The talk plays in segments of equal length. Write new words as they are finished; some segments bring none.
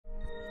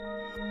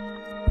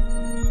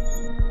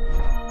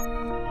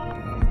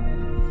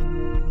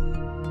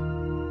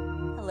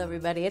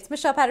everybody. It's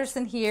Michelle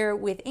Patterson here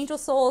with Angel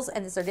Souls,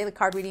 and this is our daily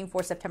card reading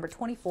for September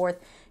 24th,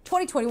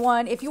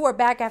 2021. If you are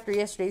back after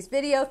yesterday's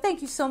video,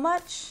 thank you so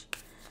much.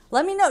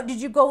 Let me know,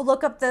 did you go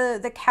look up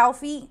the cow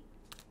feet?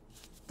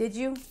 Did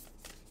you? I'm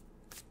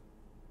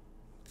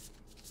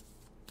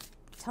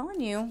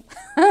telling you.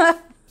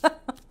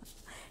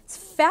 It's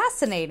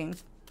fascinating.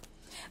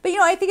 But, you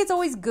know, I think it's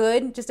always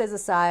good, just as a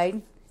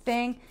side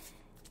thing,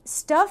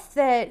 stuff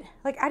that,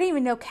 like, I didn't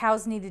even know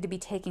cows needed to be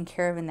taken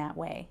care of in that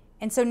way.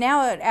 And so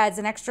now it adds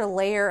an extra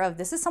layer of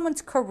this is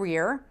someone's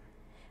career,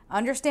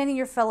 understanding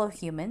your fellow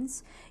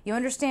humans. You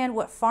understand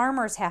what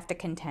farmers have to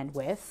contend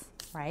with,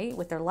 right,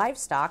 with their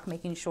livestock,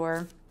 making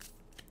sure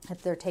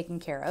that they're taken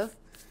care of.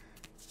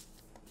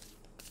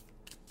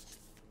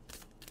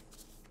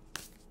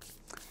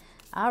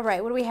 All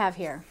right, what do we have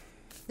here?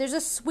 There's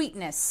a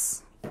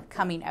sweetness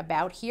coming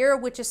about here,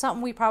 which is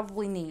something we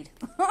probably need.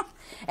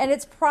 And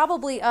it's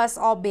probably us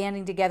all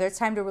banding together. It's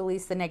time to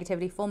release the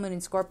negativity. Full moon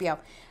in Scorpio.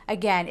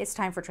 Again, it's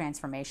time for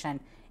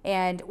transformation.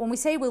 And when we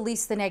say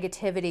release the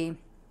negativity,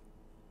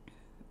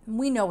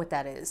 we know what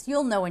that is.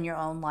 You'll know in your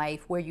own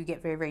life where you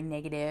get very, very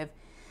negative,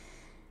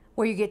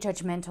 where you get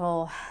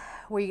judgmental,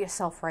 where you get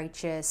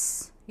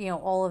self-righteous, you know,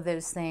 all of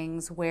those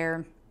things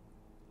where,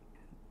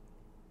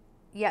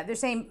 yeah, they're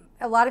saying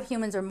a lot of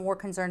humans are more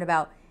concerned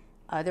about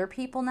other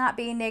people not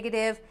being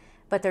negative,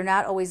 but they're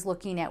not always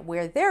looking at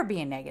where they're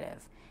being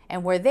negative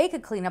and where they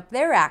could clean up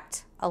their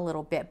act a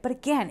little bit. But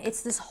again,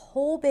 it's this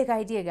whole big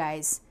idea,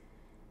 guys.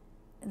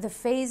 The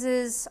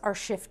phases are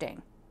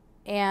shifting,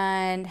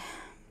 and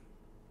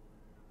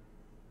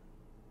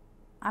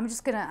I'm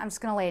just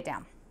gonna lay it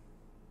down.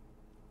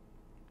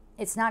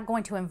 It's not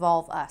going to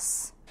involve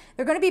us.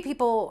 There are going to be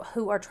people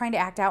who are trying to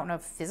act out in a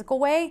physical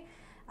way.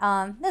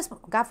 This,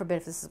 God forbid,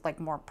 if this is like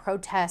more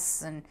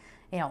protests and,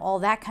 you know, all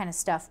that kind of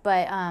stuff.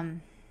 But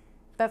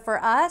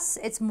for us,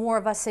 it's more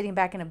of us sitting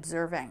back and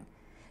observing.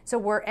 So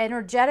we're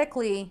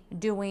energetically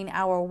doing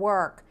our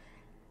work.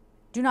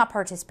 Do not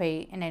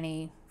participate in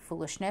any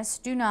foolishness.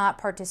 Do not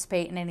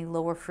participate in any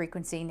lower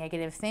frequency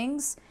negative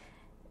things.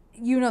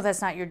 You know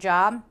that's not your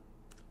job.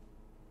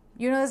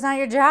 You know that's not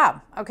your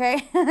job,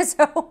 okay?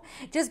 So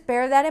just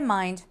bear that in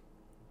mind.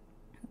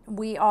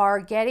 We are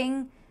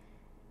getting,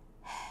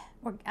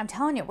 I'm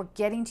telling you, we're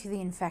getting to the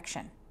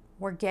infection.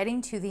 We're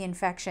getting to the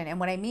infection. And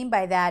what I mean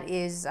by that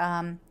is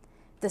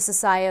the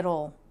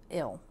societal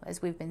ill,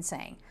 as we've been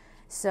saying.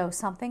 So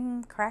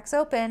something cracks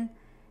open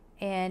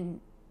and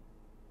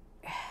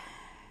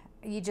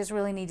you just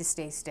really need to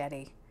stay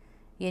steady.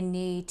 You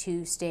need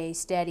to stay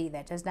steady.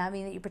 That does not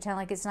mean that you pretend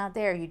like it's not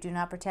there. You do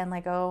not pretend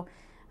like, oh,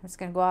 I'm just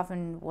going to go off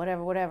and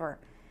whatever.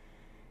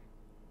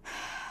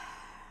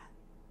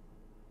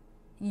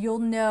 You'll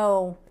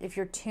know, if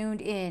you're tuned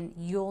in,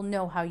 you'll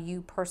know how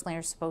you personally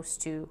are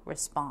supposed to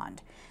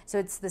respond. So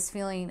it's this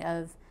feeling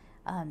of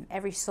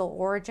every soul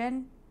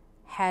origin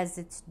has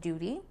its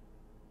duty.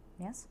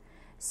 Yes.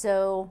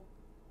 So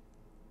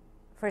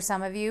for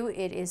some of you,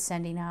 it is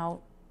sending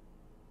out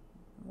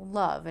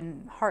love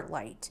and heart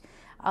light.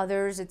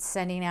 Others, it's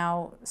sending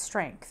out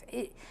strength.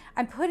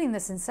 I'm putting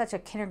this in such a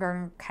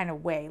kindergarten kind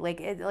of way,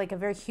 like a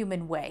very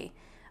human way.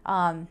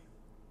 But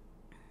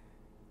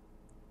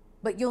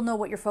you'll know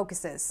what your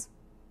focus is.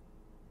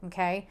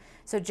 Okay?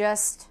 So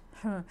just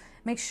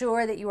make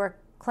sure that you are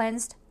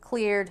cleansed,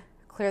 cleared,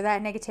 clear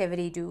that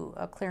negativity, do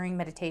a clearing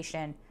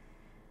meditation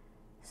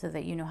so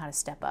that you know how to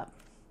step up,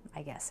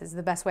 I guess, is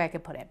the best way I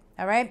could put it.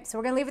 All right? So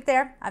we're going to leave it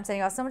there. I'm sending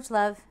you all so much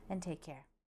love, and take care.